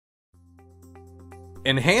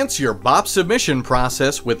Enhance your BOP submission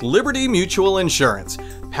process with Liberty Mutual Insurance,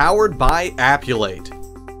 powered by Appulate.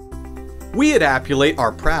 We at Appulate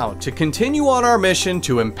are proud to continue on our mission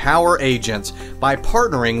to empower agents by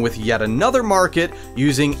partnering with yet another market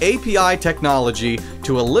using API technology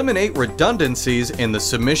to eliminate redundancies in the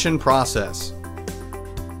submission process.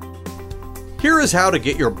 Here is how to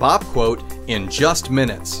get your BOP quote in just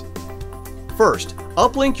minutes. First,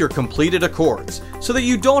 uplink your completed accords so that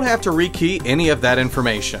you don't have to rekey any of that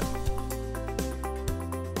information.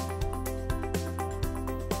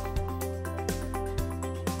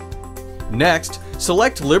 Next,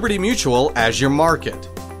 select Liberty Mutual as your market.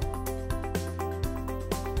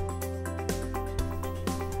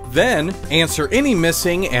 Then, answer any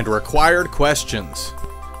missing and required questions.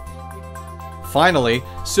 Finally,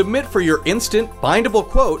 submit for your instant bindable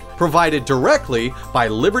quote provided directly by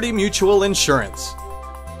Liberty Mutual Insurance.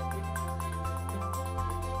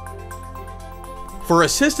 For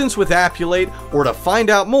assistance with Appulate or to find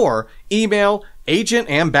out more, email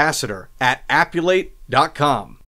agentambassador@appulate.com.